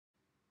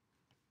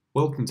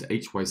Welcome to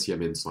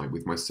HYCM Insight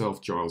with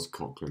myself, Giles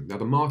Coughlin. Now,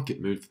 the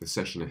market mood for the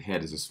session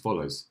ahead is as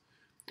follows.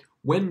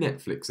 When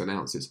Netflix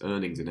announced its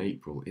earnings in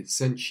April, it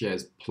sent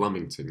shares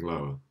plummeting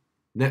lower.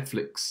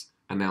 Netflix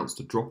announced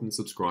a drop in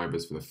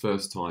subscribers for the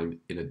first time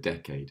in a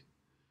decade.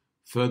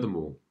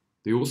 Furthermore,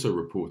 they also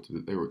reported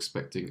that they were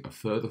expecting a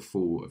further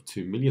fall of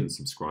 2 million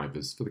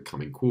subscribers for the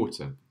coming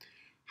quarter.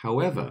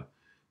 However,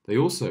 they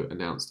also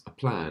announced a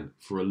plan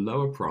for a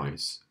lower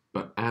price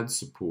but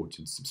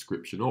ad-supported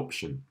subscription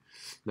option.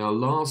 Now,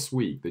 last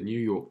week, the New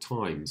York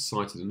Times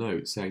cited a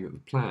note saying that the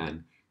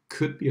plan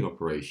could be in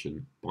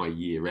operation by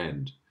year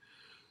end.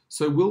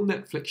 So will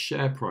Netflix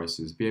share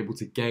prices be able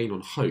to gain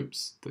on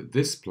hopes that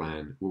this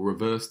plan will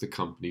reverse the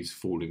company's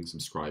falling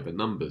subscriber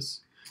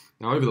numbers?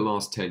 Now, over the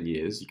last 10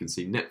 years, you can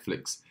see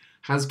Netflix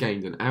has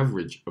gained an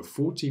average of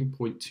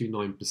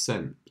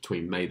 14.29%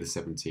 between May the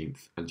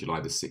 17th and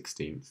July the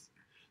 16th.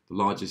 The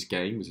largest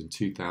gain was in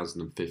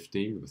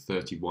 2015 with a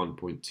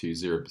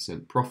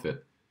 31.20%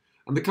 profit.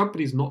 And the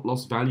company's not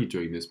lost value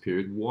during this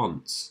period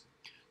once.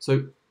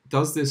 So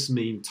does this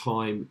mean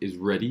time is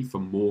ready for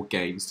more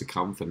gains to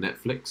come for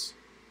Netflix?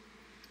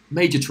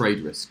 Major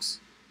trade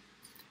risks.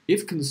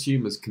 If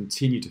consumers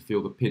continue to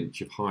feel the pinch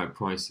of higher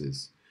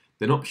prices,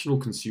 then optional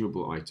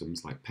consumable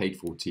items like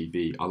paid-for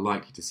TV are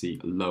likely to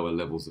see lower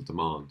levels of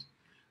demand.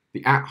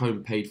 The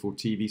at-home paid-for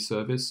TV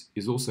service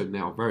is also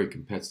now very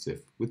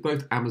competitive, with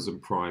both Amazon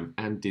Prime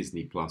and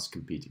Disney Plus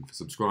competing for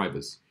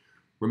subscribers.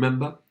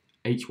 Remember,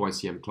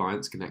 HYCM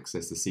clients can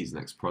access the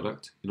Seasonax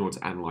product in order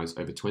to analyse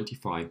over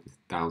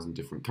 25,000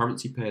 different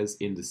currency pairs,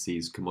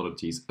 indices,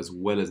 commodities, as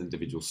well as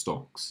individual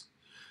stocks.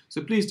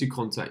 So please do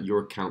contact your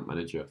account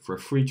manager for a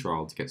free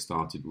trial to get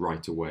started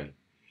right away.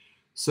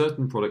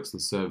 Certain products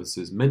and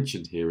services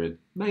mentioned herein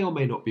may or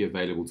may not be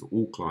available to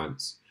all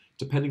clients,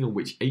 depending on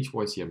which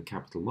HYCM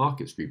Capital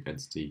Markets Group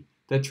entity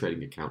their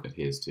trading account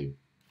adheres to.